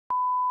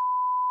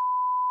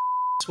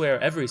Swear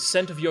every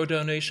cent of your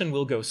donation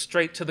will go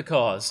straight to the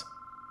cause.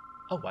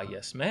 Oh, why,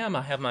 yes, ma'am,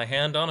 I have my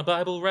hand on a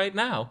Bible right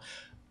now.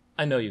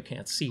 I know you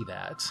can't see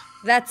that.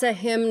 That's a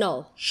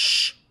hymnal.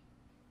 Shh.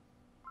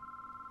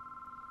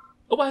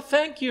 Oh, why,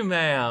 thank you,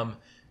 ma'am.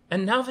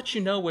 And now that you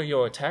know where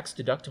your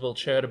tax-deductible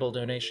charitable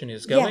donation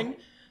is going,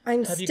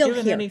 I'm have you still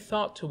given here. any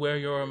thought to where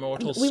your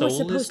immortal We soul were is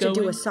supposed going?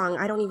 to do a song.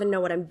 I don't even know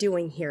what I'm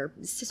doing here.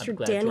 Sister I'm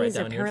glad to Danny write is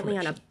down your apparently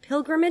on a information.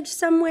 pilgrimage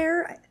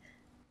somewhere.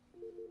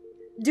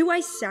 Do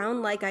I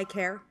sound like I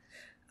care?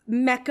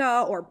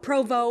 Mecca or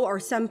Provo or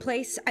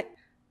someplace?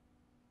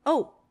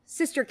 Oh,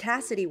 Sister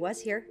Cassidy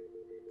was here.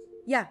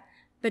 Yeah,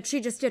 but she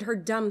just did her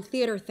dumb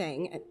theater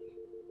thing.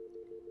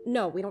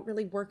 No, we don't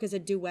really work as a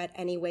duet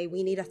anyway.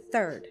 We need a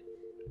third.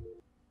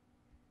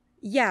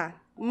 Yeah,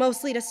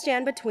 mostly to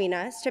stand between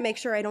us, to make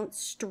sure I don't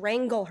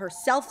strangle her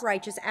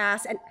self-righteous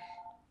ass and...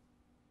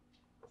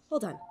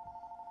 Hold on.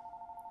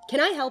 Can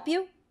I help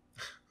you?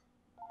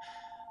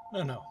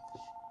 No.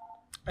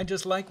 I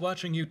just like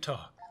watching you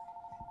talk.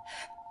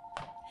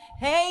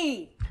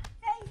 Hey!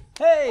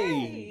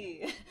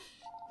 Hey!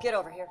 Get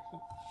over here.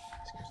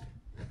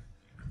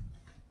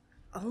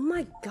 Oh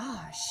my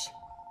gosh.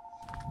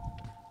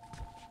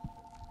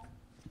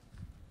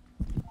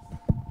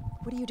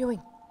 What are you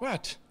doing?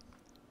 What?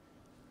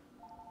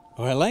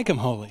 Oh, I like 'em,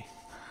 Holy.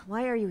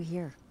 Why are you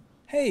here?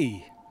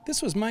 Hey,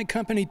 this was my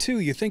company too.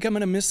 You think I'm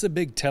gonna miss the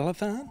big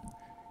telethon?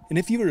 And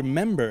if you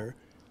remember,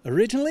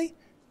 originally,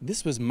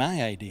 this was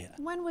my idea.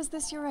 When was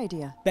this your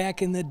idea?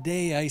 Back in the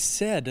day, I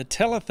said a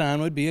telethon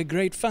would be a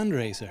great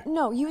fundraiser.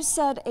 No, you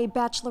said a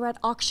bachelorette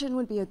auction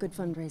would be a good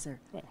fundraiser.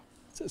 Well,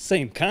 it's the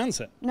same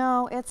concept.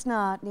 No, it's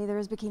not. Neither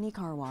is Bikini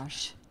Car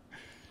Wash.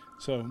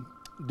 So,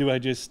 do I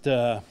just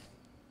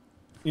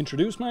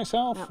introduce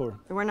myself, No, or?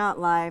 we're not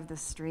live. The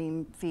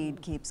stream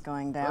feed keeps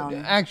going down.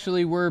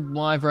 Actually, we're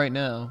live right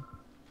now.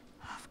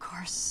 Of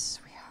course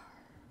we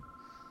are.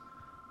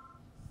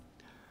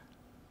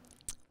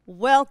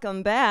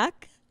 Welcome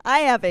back. I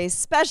have a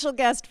special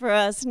guest for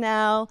us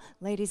now.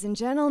 Ladies and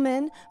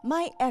gentlemen,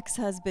 my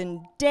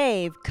ex-husband,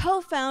 Dave,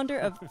 co-founder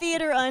of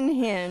Theater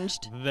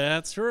Unhinged.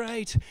 That's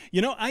right.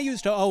 You know, I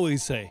used to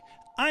always say,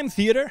 I'm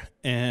theater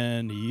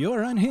and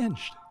you're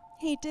unhinged.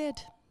 He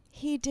did.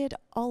 He did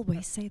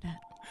always say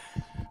that.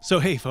 So,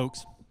 hey,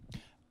 folks,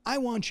 I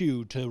want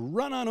you to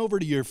run on over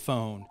to your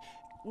phone,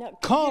 No,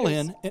 call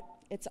computers. in.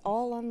 It's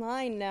all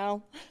online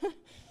now.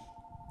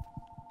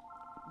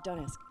 Don't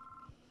ask.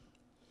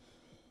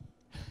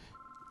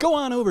 Go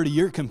on over to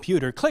your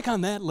computer, click on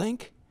that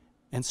link,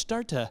 and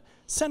start to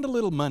send a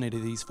little money to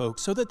these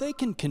folks so that they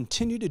can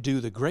continue to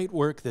do the great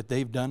work that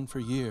they've done for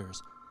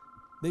years.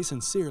 They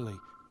sincerely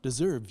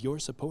deserve your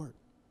support.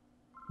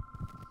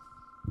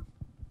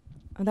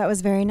 Oh, that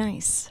was very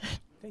nice.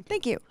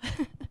 Thank you.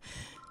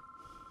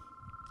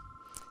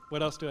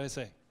 What else do I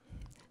say?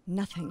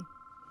 Nothing.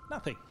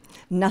 Nothing.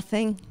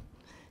 Nothing.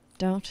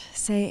 Don't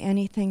say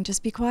anything.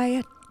 Just be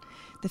quiet.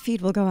 The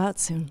feed will go out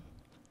soon.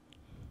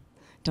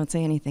 Don't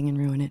say anything and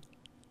ruin it.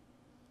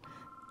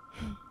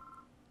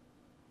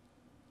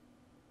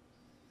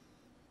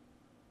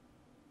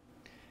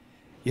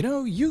 You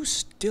know, you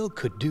still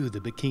could do the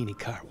bikini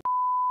car